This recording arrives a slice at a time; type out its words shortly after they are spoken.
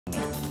Now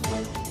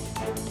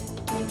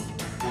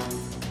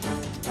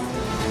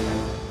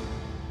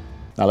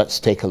let's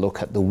take a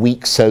look at the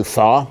week so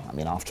far. I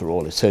mean, after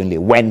all, it's only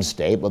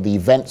Wednesday, but the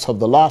events of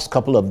the last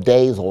couple of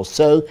days or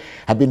so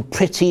have been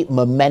pretty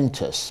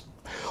momentous.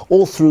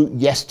 All through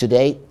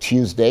yesterday,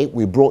 Tuesday,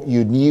 we brought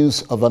you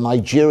news of a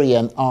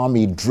Nigerian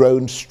army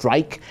drone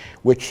strike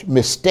which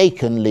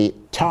mistakenly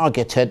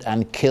targeted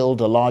and killed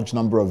a large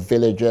number of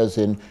villagers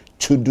in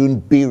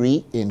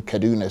Tudunbiri in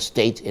Kaduna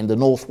State in the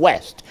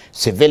northwest.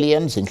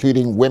 Civilians,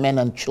 including women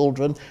and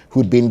children,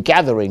 who'd been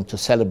gathering to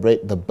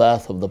celebrate the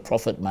birth of the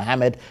Prophet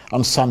Muhammad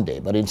on Sunday.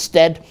 But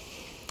instead,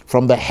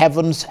 from the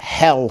heavens,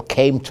 hell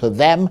came to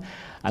them,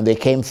 and they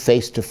came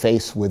face to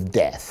face with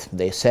death.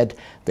 They said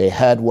they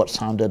heard what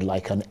sounded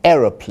like an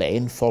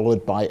aeroplane,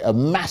 followed by a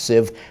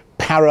massive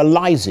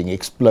paralyzing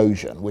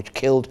explosion which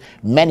killed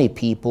many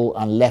people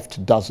and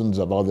left dozens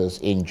of others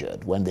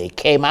injured. When they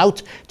came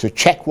out to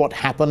check what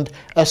happened,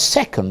 a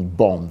second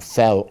bomb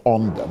fell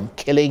on them,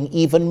 killing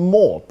even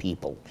more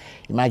people.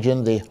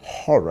 Imagine the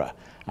horror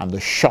and the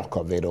shock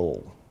of it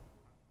all.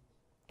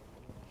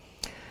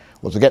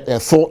 Well, to get their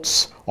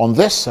thoughts on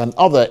this and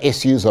other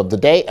issues of the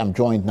day, I'm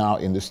joined now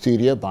in the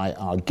studio by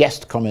our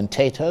guest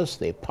commentators,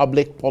 the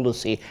public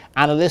policy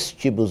analyst,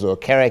 Chibuzor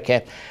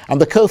Okereke,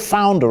 and the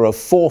co-founder of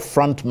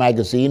Forefront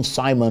magazine,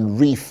 Simon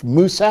Reef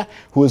Musa,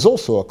 who is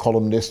also a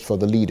columnist for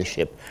the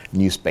Leadership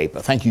newspaper.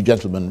 Thank you,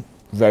 gentlemen,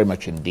 very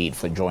much indeed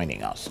for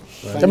joining us.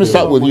 Let me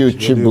start with you,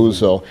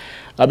 Chibuzor.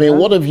 I mean,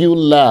 what have you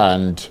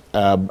learned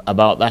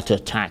about that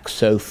attack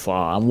so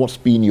far, and what's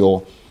been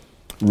your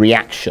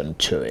reaction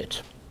to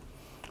it?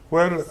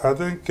 Well, I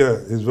think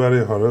it's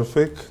very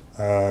horrific.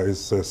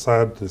 It's a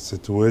sad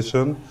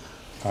situation.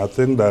 I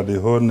think that the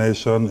whole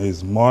nation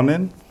is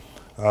mourning.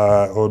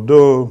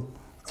 Although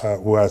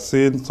we are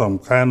seeing some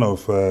kind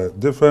of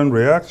different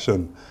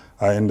reaction.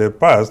 In the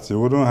past, you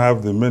wouldn't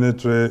have the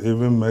military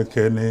even make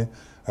any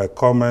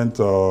comment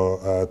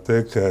or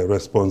take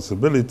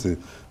responsibility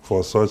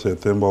for such a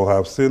thing, but we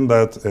have seen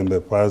that in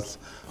the past.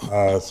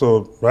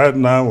 So right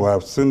now, we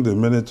have seen the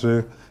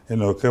military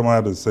came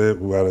out to say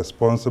we are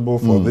responsible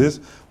for this.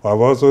 We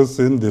have also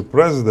seen the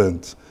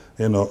president,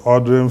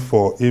 ordering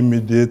for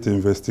immediate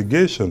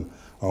investigation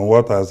on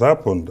what has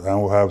happened.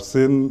 And we have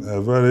seen a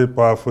very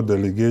powerful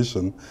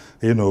delegation,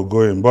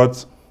 going.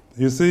 But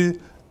you see,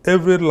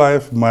 every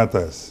life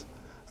matters.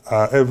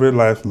 Every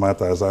life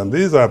matters. And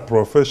these are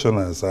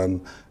professionals. And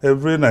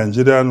every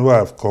Nigerian who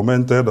have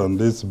commented on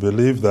this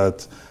believe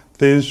that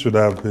things should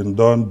have been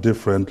done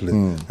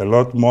differently. A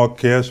lot more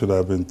care should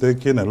have been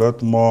taken, a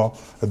lot more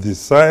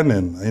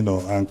designing,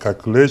 and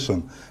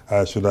calculation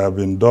should have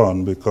been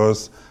done,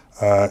 because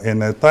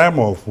in a time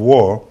of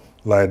war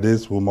like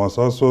this, we must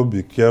also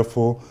be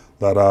careful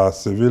that our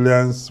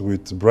civilians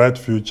with bright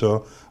future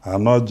are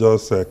not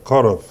just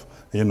cut off,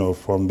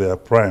 from their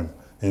prime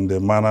in the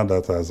manner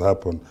that has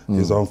happened.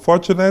 It's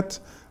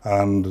unfortunate,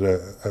 and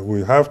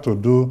we have to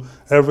do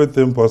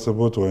everything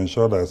possible to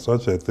ensure that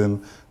such a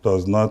thing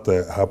does not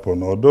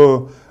happen.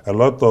 Although a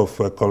lot of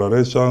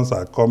colorations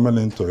are coming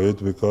into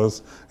it,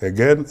 because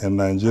again, in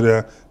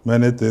Nigeria,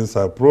 many things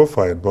are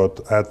profiled.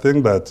 But I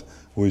think that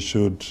we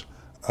should,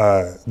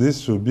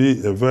 this should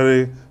be a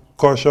very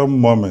cautious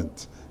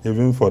moment,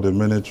 even for the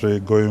military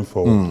going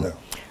forward. Yeah.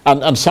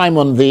 And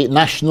Simon, the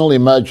National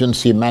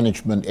Emergency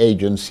Management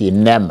Agency,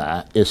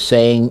 NEMA, is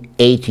saying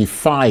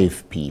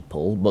 85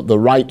 people, but the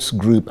rights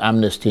group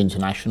Amnesty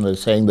International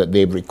is saying that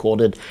they've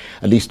recorded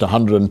at least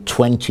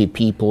 120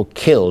 people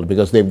killed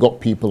because they've got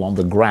people on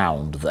the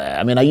ground there.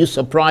 I mean, are you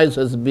surprised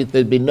there's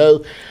been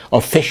no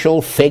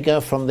official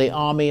figure from the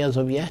army as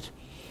of yet?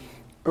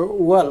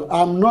 Well,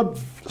 I'm not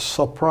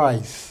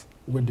surprised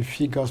with the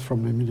figures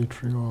from the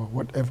military or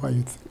whatever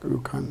you think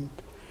you can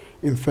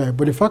infer.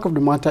 But the fact of the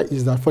matter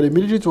is that for the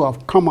military to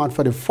have come out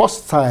for the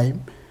first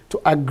time to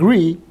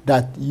agree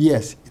that,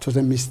 yes, it was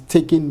a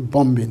mistaken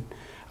bombing,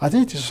 I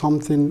think it is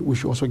something we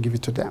should also give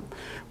it to them.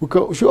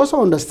 We should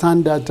also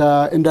understand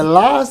that in the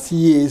last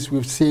years,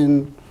 we've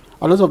seen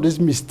a lot of this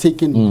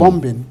mistaken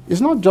bombing. It's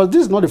not just,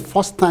 this is not the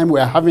first time we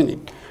are having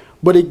it.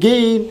 But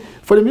again,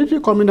 for the military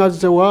coming out to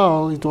say,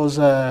 well, it was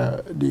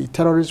the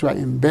terrorists were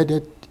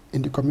embedded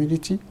in the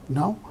community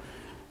now.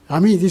 I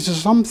mean, this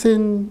is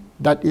something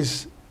that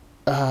is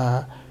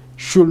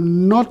should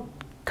not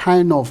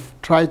kind of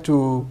try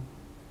to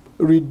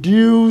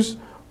reduce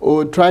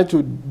or try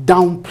to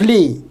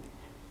downplay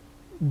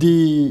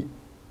the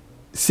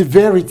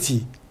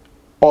severity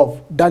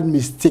of that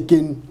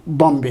mistaken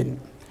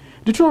bombing.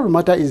 The truth of the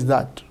matter is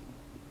that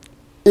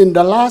in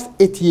the last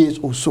 8 years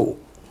or so,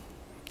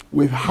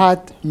 we've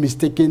had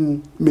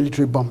mistaken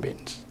military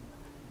bombings.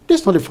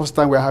 This is not the first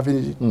time we're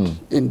having it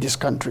in this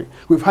country.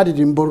 We've had it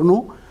in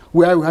Borno,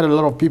 where we had a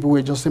lot of people who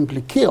were just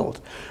simply killed.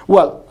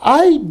 Well,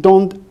 I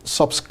don't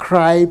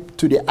subscribe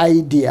to the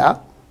idea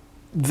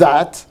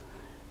that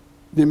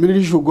the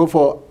military should go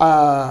for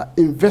an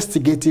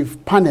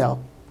investigative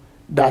panel,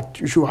 that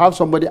you should have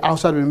somebody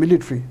outside of the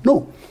military.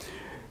 No.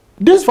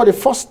 This, for the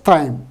first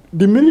time,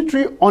 the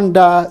military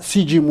under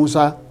CG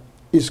Musa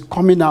is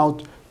coming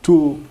out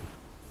to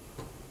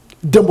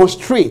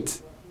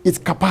demonstrate its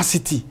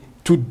capacity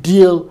to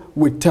deal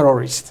with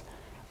terrorists.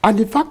 And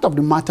the fact of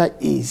the matter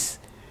is,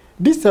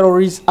 these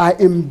terrorists are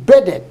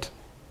embedded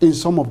in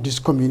some of these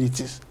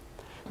communities.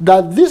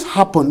 That this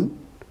happened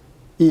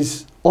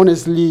is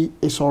honestly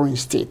a sovereign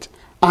state.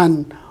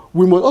 And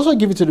we must also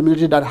give it to the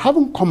military that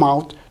haven't come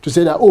out to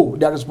say that, oh,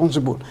 they're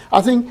responsible.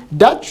 I think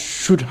that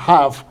should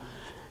have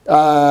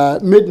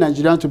made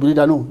Nigerians to believe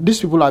that, no, these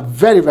people are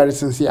very, very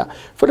sincere.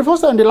 For the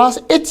first time in the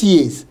last 8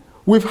 years,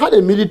 we've had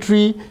a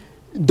military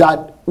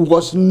that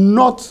was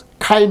not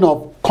kind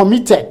of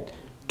committed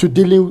to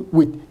dealing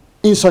with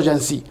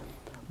insurgency.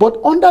 But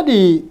under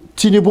the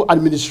Tinubu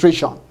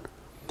administration,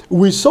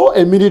 we saw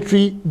a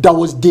military that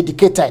was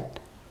dedicated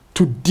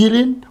to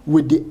dealing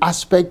with the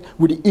aspect,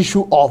 with the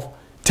issue of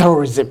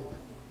terrorism.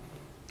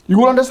 You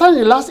will understand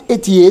in the last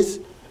 8 years,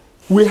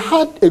 we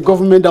had a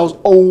government that was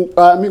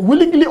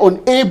willingly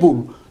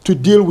unable to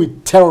deal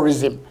with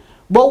terrorism.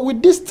 But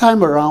with this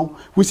time around,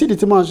 we see the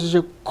Tinubu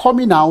administration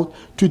coming out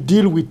to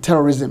deal with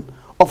terrorism.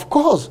 Of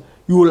course,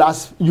 you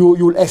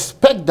will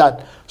expect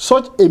that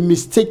such a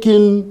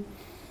mistaken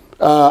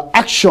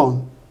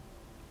action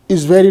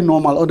is very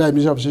normal under the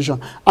military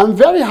position. I'm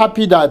very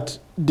happy that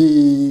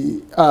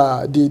the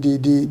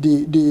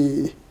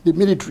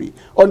military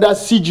under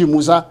CG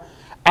Musa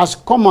has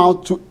come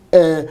out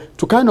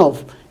to kind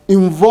of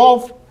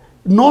involve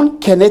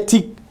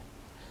non-kinetic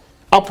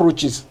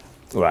approaches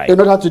in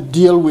order to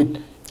deal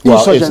with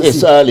insurgency. Well,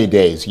 it's early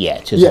days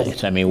yet, isn't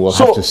it? I mean, we'll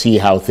have to see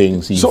how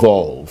things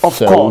evolve.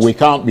 So we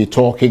can't be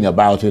talking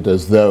about it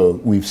as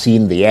though we've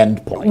seen the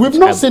end point. We've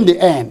not seen the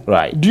end.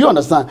 Right. Do you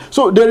understand?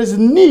 So there is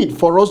need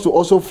for us to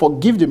also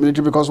forgive the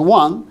military because,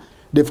 one,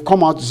 they've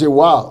come out to say,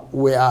 well,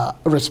 we are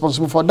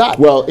responsible for that.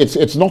 Well,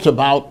 it's not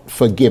about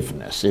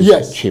forgiveness, is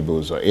it,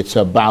 Chibuzor? It's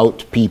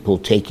about people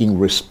taking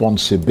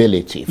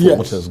responsibility for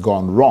what has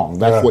gone wrong.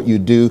 That's what you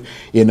do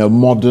in a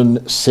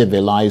modern,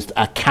 civilized,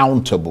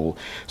 accountable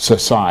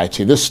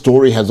society. This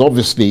story has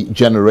obviously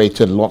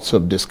generated lots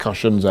of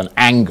discussions and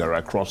anger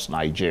across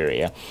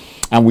Nigeria.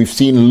 And we've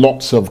seen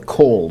lots of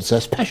calls,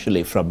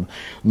 especially from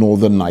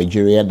northern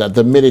Nigeria, that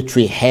the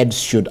military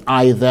heads should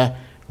either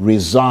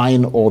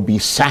resign or be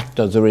sacked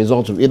as a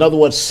result of it. In other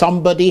words,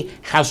 somebody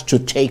has to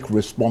take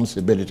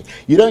responsibility.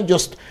 You don't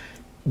just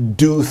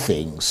do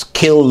things,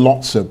 kill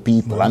lots of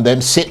people, and then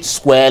sit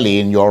squarely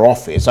in your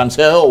office and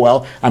say, oh,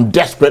 well, I'm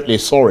desperately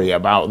sorry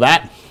about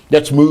that.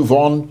 Let's move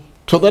on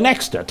to the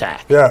next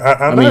attack.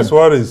 Yeah, and that's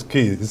what is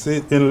key. You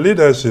see, in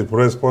leadership,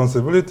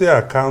 responsibility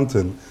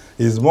accounting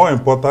is more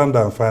important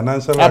than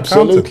financial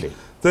accounting.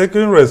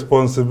 Taking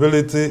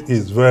responsibility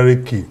is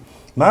very key.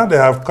 Now they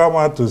have come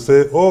out to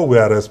say, oh, we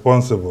are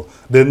responsible.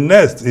 The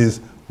next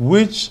is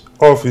which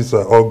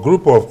officer or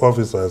group of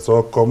officers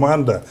or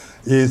commander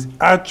is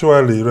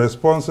actually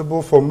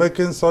responsible for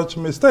making such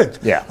mistakes.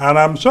 And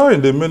I'm sure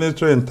in the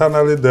military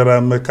internally there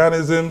are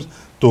mechanisms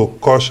to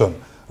caution,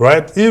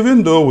 right?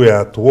 Even though we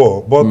are at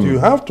war, but you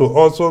have to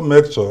also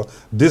make sure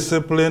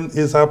discipline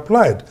is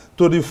applied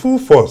to the full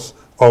force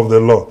of the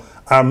law.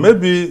 And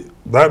maybe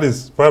that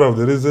is part of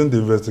the reason the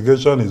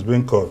investigation is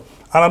being called.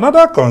 And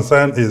another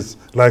concern is,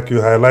 like you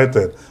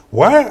highlighted,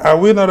 why are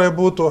we not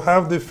able to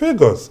have the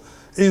figures?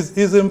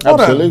 Is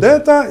important.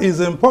 Data is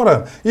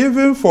important,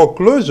 even for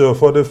closure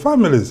for the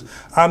families.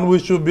 And we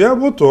should be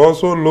able to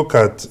also look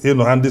at,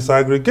 and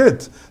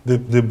disaggregate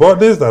the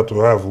bodies that we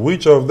have.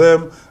 Which of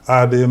them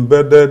are the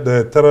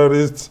embedded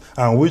terrorists,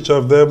 and which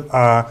of them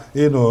are,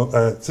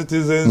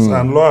 citizens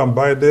and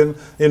law-abiding,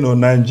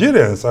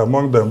 Nigerians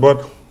among them.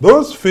 But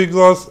those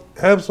figures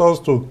helps us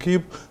to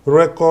keep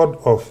record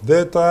of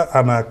data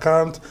and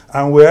account,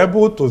 and we're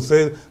able to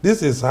say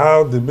this is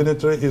how the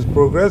military is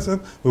progressing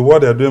with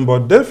what they're doing.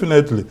 But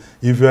definitely,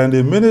 if you're in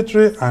the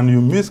military and you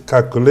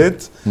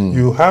miscalculate,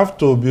 you have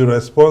to be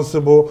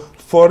responsible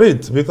for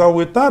it, because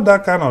without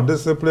that kind of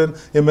discipline,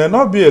 it may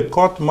not be a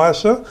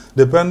court-martial,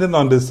 depending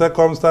on the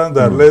circumstance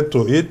that led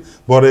to it,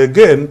 but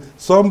again,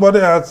 somebody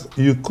else,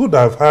 you could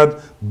have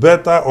had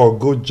better or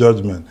good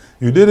judgment.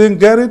 You didn't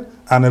get it,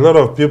 and a lot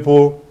of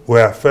people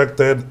were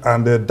affected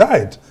and they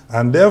died.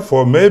 And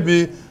therefore,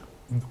 maybe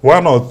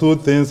one or two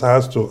things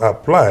has to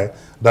apply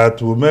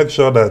that will make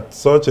sure that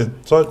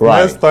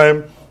next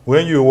time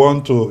when you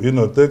want to,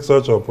 take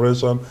such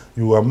operation,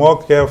 you are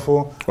more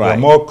careful, you are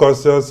more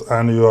cautious,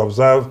 and you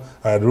observe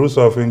the rules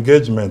of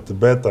engagement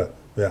better.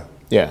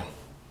 Yeah,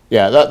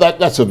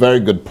 that's a very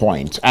good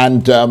point.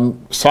 And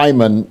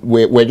Simon,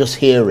 we're just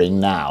hearing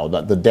now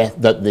that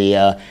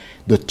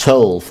the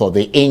toll for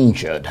the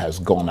injured has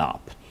gone up.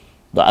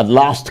 At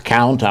last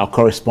count, our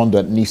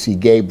correspondent Nisi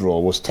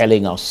Gabriel was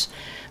telling us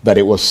that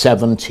it was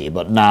 70,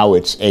 but now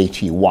it's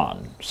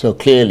 81. So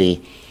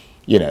clearly,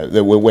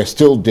 we're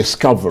still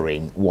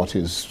discovering what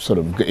is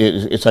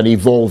it's an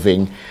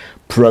evolving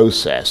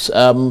process.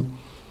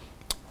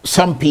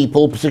 Some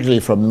people, particularly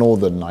from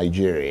northern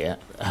Nigeria,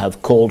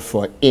 have called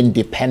for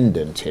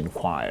independent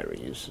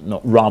inquiries,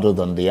 rather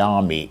than the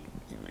army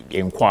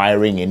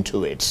inquiring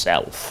into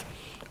itself.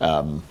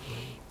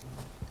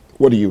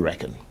 What do you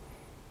reckon?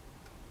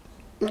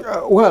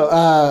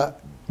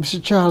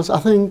 Mr. Charles, I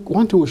think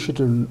one thing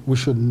we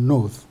should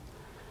note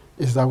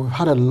is that we've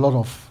had a lot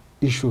of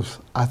issues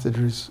as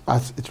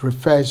it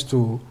refers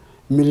to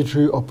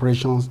military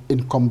operations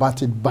in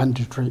combating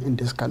banditry in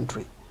this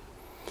country.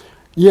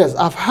 Yes,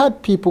 I've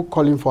heard people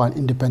calling for an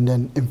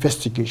independent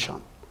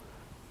investigation.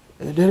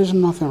 There is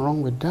nothing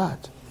wrong with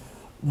that.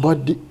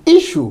 But the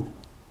issue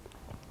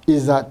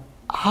is that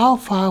how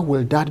far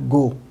will that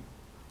go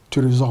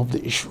to resolve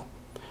the issue?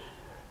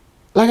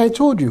 Like I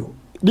told you,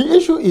 the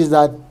issue is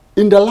that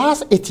in the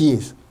last 8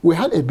 years, we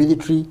had a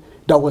military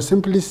that was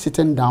simply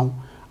sitting down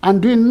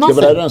and doing nothing.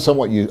 Yeah, but I don't understand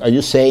what are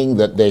you saying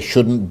that there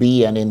shouldn't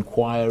be an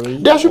inquiry?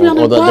 There should be an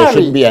inquiry. Or that there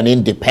shouldn't be an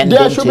independent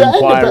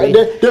inquiry?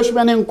 There should be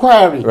an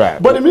inquiry.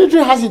 Right. But the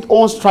military has its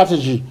own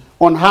strategy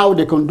on how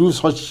they can do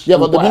such Yeah,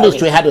 but the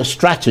military had a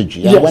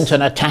strategy and went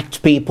and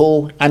attacked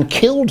people and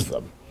killed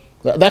them.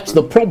 That's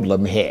the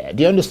problem here.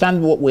 Do you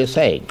understand what we're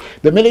saying?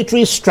 The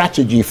military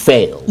strategy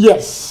failed.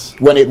 Yes.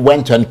 When it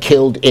went and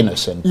killed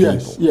innocent people.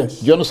 Yes.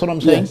 Do you understand what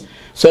I'm saying? Yes.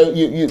 So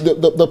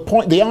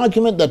the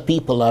argument that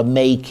people are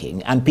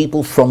making, and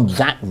people from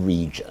that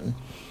region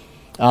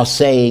are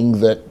saying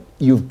that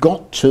you've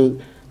got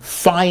to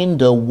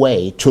find a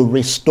way to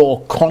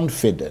restore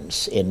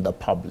confidence in the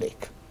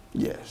public.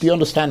 Yes. Do you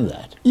understand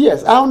that?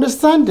 Yes, I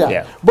understand that.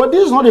 Yeah. But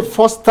this is not the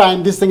first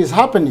time this thing is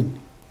happening.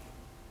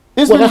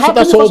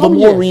 That's all the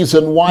more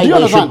reason why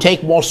we should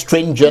take more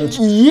stringent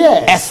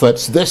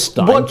efforts this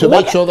time to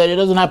make sure that it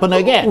doesn't happen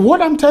again.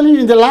 What I'm telling you,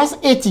 in the last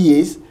 8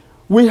 years,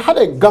 we had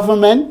a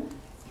government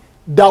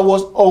that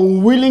was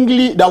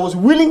willingly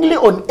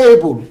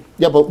unable.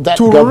 Yeah, but that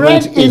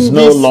government is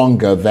no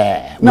longer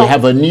there. We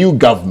have a new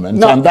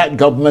government, and that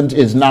government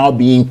is now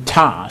being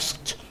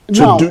tasked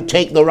to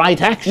take the right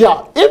action.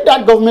 Yeah, if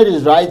that government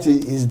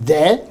is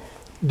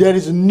there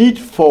is need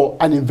for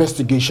an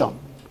investigation.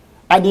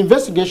 And the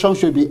investigation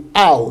should be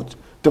out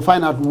to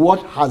find out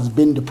what has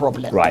been the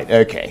problem. Right,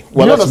 okay.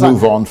 Well, let's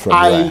move on from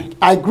there.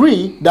 I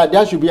agree that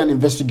there should be an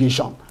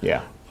investigation.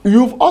 Yeah.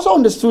 You've also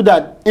understood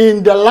that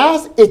in the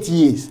last 8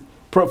 years,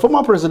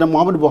 former President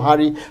Muhammadu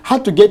Buhari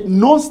had to get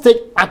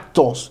non-state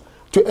actors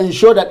to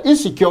ensure that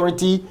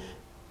insecurity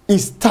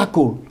is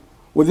tackled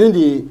within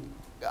the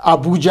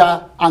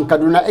Abuja and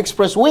Kaduna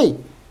Expressway.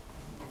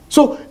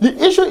 So the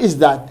issue is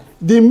that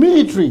the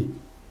military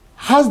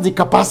has the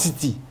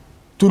capacity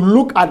to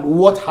look at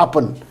what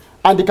happened,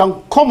 and they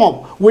can come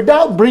up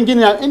without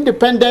bringing an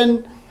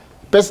independent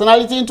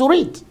personality into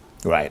it.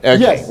 Right, okay.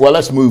 Yes. Well,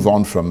 let's move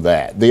on from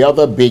there. The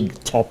other big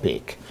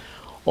topic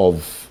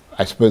of,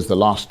 I suppose, the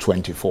last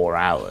 24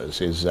 hours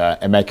is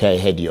Emeka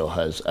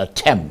Ihedioha's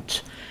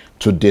attempt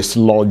to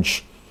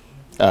dislodge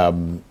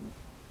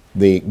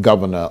the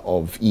governor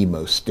of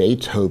Imo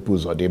State, Hope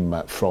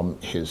Uzodimma, from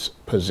his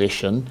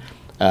position.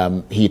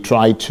 He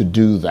tried to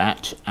do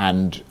that,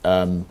 and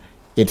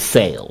it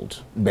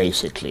failed,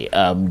 basically.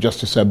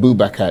 Justice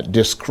Abubakar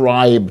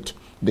described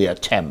the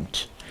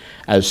attempt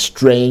as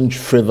strange,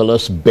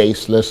 frivolous,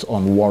 baseless,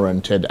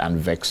 unwarranted, and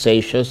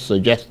vexatious,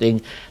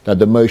 suggesting that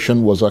the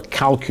motion was a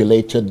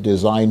calculated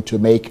design to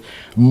make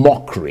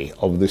mockery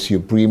of the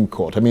Supreme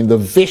Court. I mean, the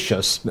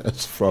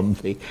viciousness from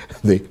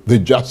the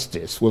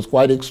justice was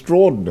quite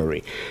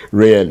extraordinary,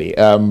 really.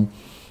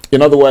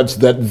 In other words,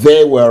 that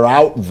they were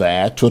out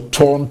there to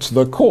taunt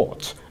the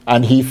court.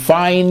 And he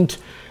fined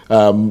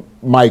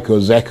Michael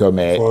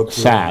Zekome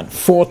sad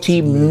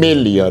 40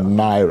 million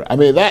naira. I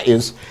mean, that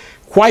is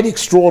quite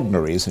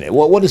extraordinary, isn't it?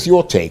 What is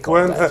your take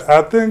on that? Well,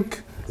 I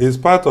think it's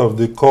part of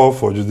the call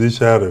for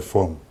judicial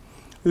reform.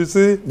 You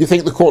see, you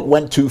think the court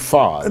went too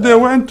far? They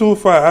went too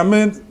far. I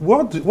mean,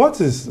 what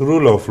is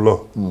rule of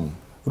law?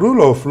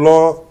 Rule of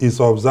law is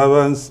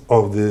observance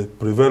of the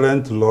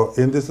prevalent law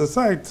in the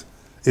society.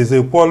 It's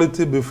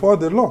equality before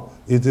the law.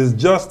 It is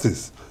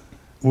justice.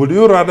 Would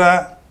you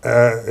rather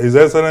His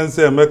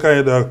Excellency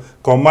Emeka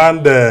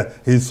command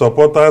his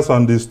supporters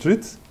on the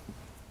streets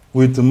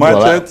with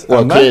machetes?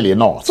 Well, clearly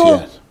not. So,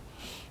 yes.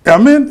 I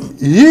mean,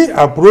 he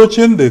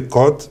approaching the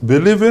court,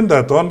 believing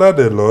that under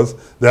the laws,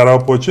 there are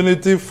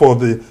opportunities for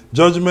the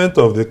judgment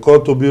of the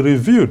court to be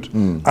reviewed.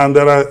 And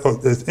there are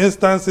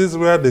instances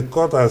where the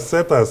court has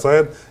set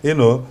aside, you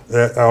know,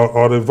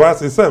 or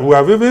reversed itself. We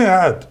have even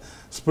had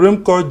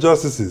Supreme Court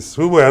justices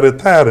who were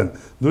retiring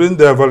during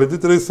their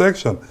valedictory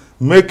section,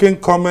 making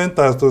comment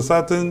as to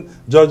certain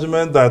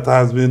judgment that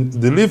has been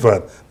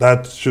delivered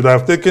that should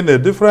have taken a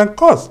different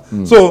course.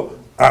 So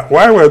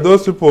why were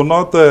those people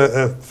not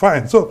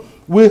fined? So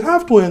we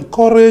have to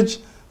encourage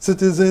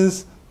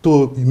citizens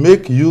to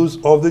make use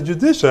of the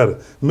judiciary,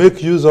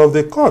 make use of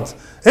the courts.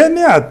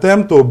 Any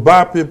attempt to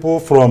bar people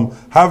from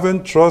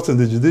having trust in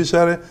the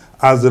judiciary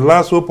as the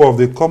last hope of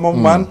the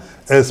common man,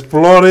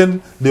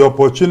 exploring the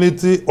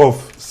opportunity of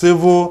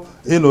civil,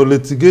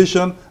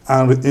 litigation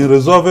and in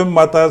resolving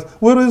matters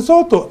will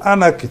result to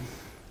anarchy.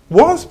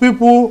 Once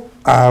people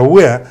are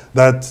aware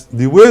that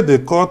the way the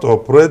court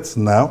operates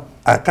now,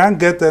 I can't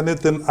get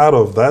anything out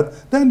of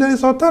that, then there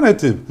is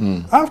alternative.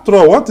 After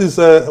all, what is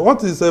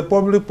a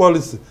public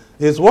policy?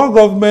 It's what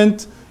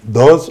government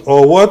does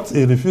or what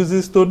he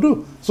refuses to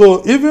do.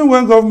 So even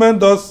when government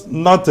does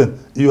nothing,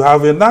 you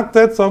have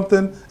enacted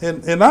something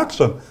in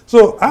action.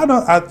 So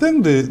I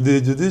think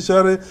the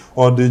judiciary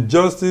or the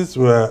justice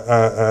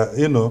were,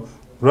 you know,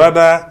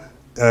 rather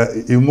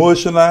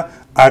emotional.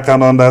 I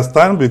can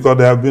understand because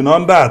they have been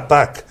under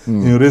attack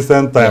in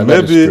recent time.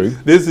 Yeah, maybe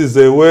this is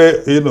a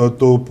way, you know,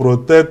 to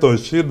protect or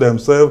shield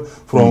themselves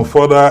from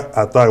further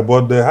attack.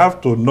 But they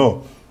have to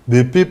know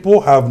the people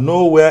have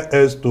nowhere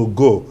else to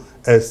go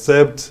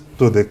except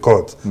to the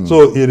court.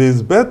 So it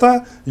is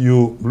better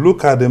you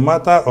look at the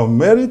matter on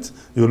merit,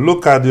 you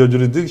look at your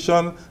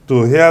jurisdiction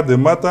to hear the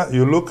matter,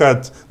 you look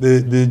at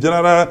the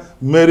general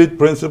merit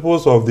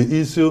principles of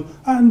the issue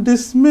and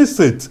dismiss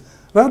it,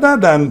 rather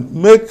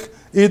than make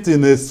it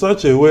in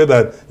such a way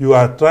that you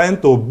are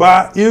trying to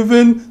bar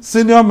even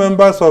senior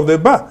members of the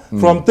bar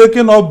from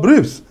taking up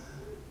briefs.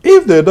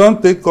 If they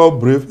don't take up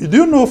briefs, do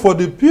you know for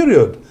the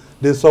period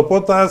the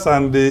supporters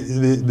and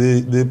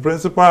the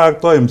principal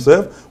actor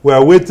himself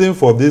were waiting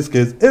for this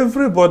case?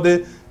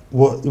 Everybody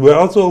were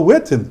also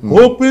waiting,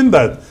 hoping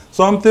that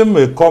something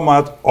may come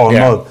out or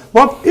not.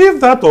 But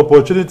if that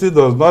opportunity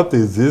does not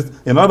exist,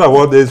 in other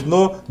words, there is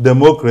no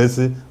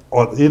democracy,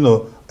 or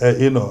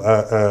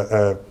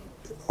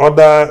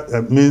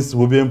other means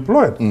will be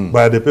employed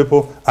by the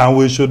people, and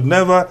we should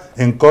never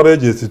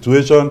encourage a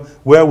situation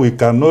where we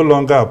can no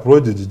longer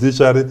approach the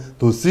judiciary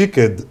to seek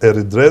a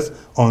redress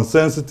on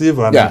sensitive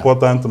and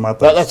important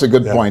matters. That's a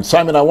good point.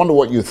 Simon, I wonder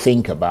what you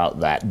think about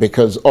that,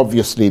 because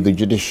obviously the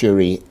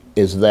judiciary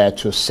is there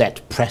to set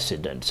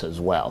precedents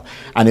as well.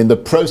 And in the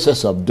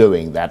process of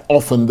doing that,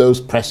 often those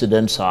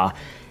precedents are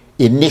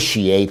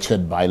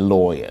initiated by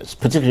lawyers,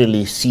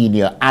 particularly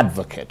senior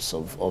advocates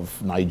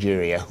of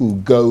Nigeria, who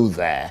go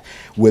there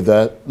with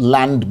a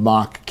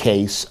landmark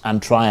case and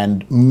try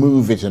and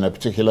move it in a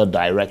particular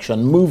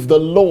direction, move the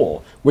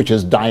law, which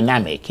is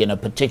dynamic, in a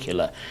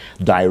particular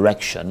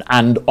direction.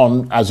 And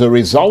as a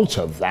result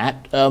of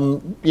that,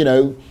 you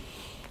know,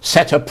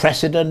 set a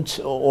precedent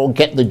or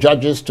get the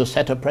judges to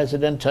set a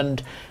precedent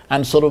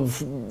and sort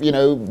of, you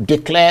know,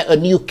 declare a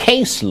new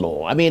case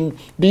law. I mean,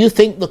 do you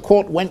think the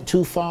court went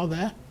too far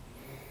there?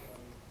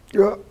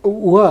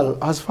 Well,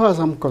 as far as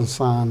I'm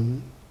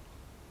concerned,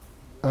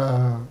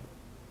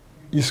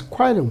 it's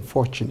quite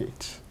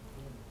unfortunate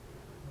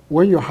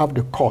when you have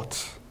the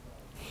court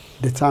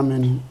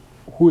determine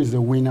who is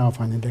the winner of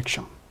an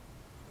election.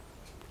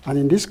 And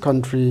in this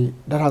country,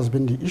 that has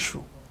been the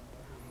issue.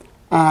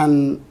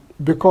 And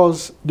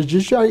because the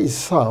judiciary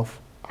itself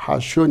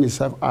has shown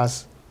itself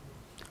as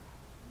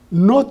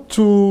not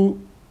too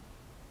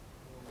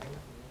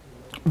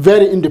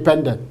very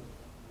independent.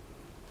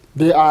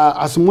 They are,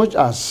 as much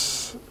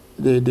as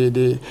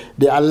they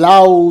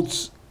allowed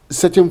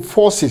certain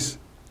forces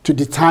to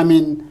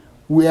determine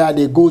where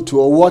they go to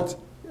or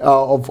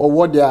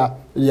what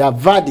their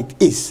verdict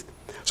is.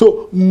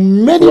 So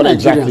many What Nigerians,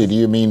 exactly do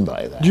you mean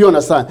by that? do you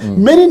understand?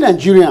 Many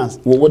Nigerians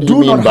What do you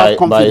mean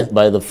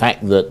by the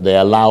fact that they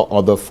allow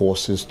other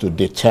forces to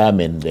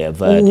determine their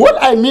verdict?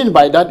 What I mean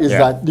by that is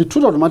that the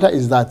truth of the matter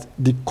is that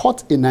the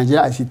court in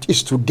Nigeria as it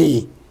is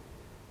today,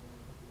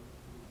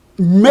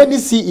 many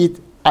see it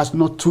as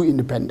not too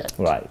independent.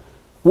 Right.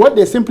 What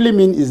they simply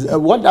mean is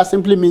what that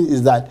simply means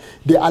is that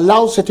they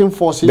allow certain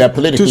forces They're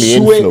politically to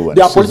sway influenced.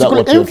 their Is that political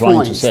what you're influence.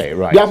 trying to say?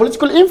 Right. Their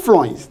political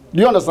influence.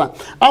 Do you understand?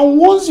 And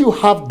once you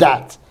have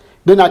that,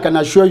 then I can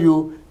assure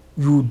you,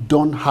 you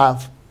don't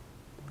have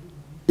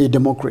a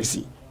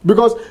democracy.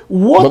 Because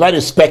what... But that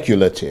is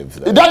speculative,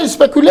 though. That is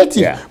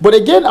speculative. Yeah. But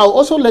again, I'll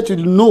also let you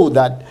know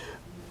that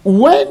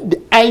when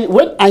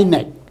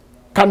INEC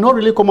cannot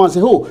really come out and say,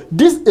 oh,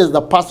 this is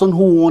the person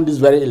who won this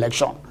very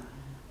election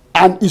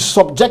and is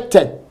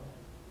subjected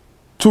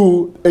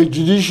to a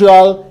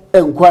judicial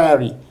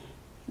inquiry,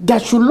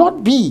 that should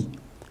not be.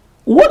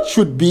 What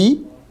should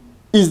be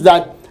is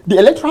that the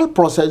electoral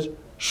process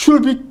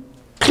should be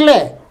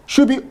clear,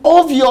 should be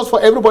obvious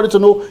for everybody to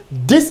know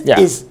this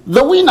is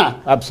the winner.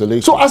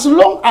 Absolutely. So as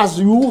long as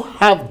you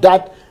have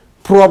that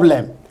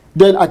problem,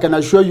 then I can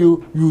assure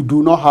you, you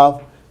do not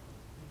have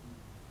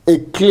a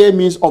clear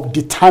means of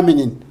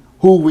determining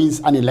who wins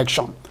an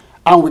election.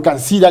 And we can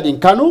see that in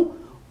Kano,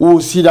 we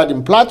will see that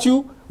in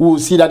Plateau, we will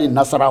see that in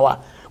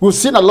Nasarawa. We've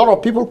seen a lot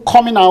of people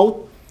coming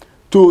out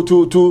to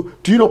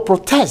you know,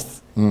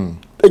 protest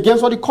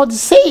against what the court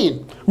is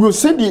saying. We've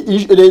seen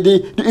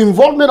the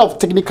involvement of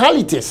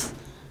technicalities.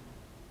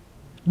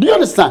 Do you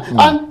understand?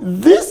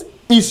 And this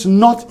is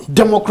not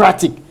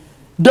democratic.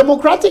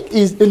 Democratic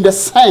is in the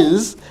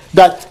sense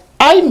that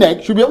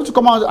INEC should be able to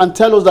come out and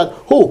tell us that,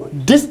 oh,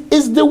 this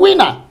is the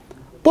winner.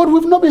 But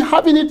we've not been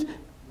having it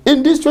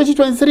in this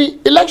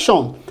 2023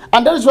 election.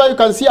 And that is why you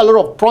can see a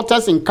lot of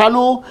protests in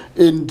Kano,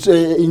 in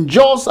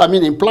Jos, I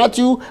mean in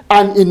Plateau,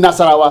 and in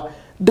Nasarawa.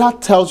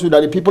 That tells you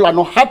that the people are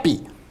not happy.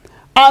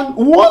 And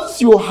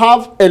once you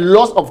have a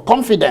loss of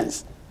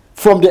confidence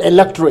from the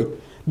electorate,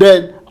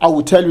 then I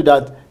will tell you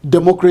that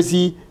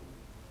democracy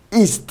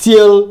is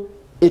still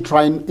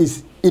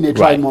in a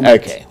dry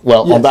moment. Okay.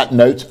 Well, Yes. on that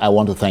note, I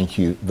want to thank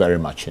you very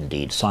much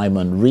indeed.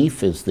 Simon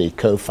Reef is the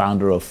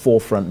co-founder of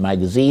Forefront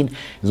Magazine.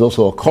 He's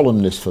also a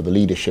columnist for the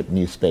Leadership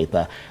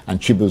newspaper. And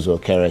Chibuzor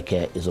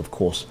Okereke is, of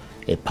course,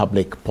 a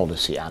public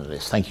policy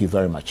analyst. Thank you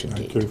very much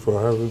indeed. Thank you for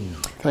having me.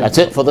 That's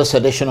it for this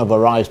edition of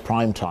Arise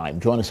Prime Time.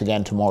 Join us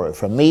again tomorrow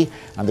from me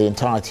and the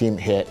entire team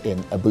here in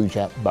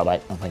Abuja.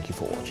 Bye-bye, and thank you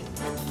for watching.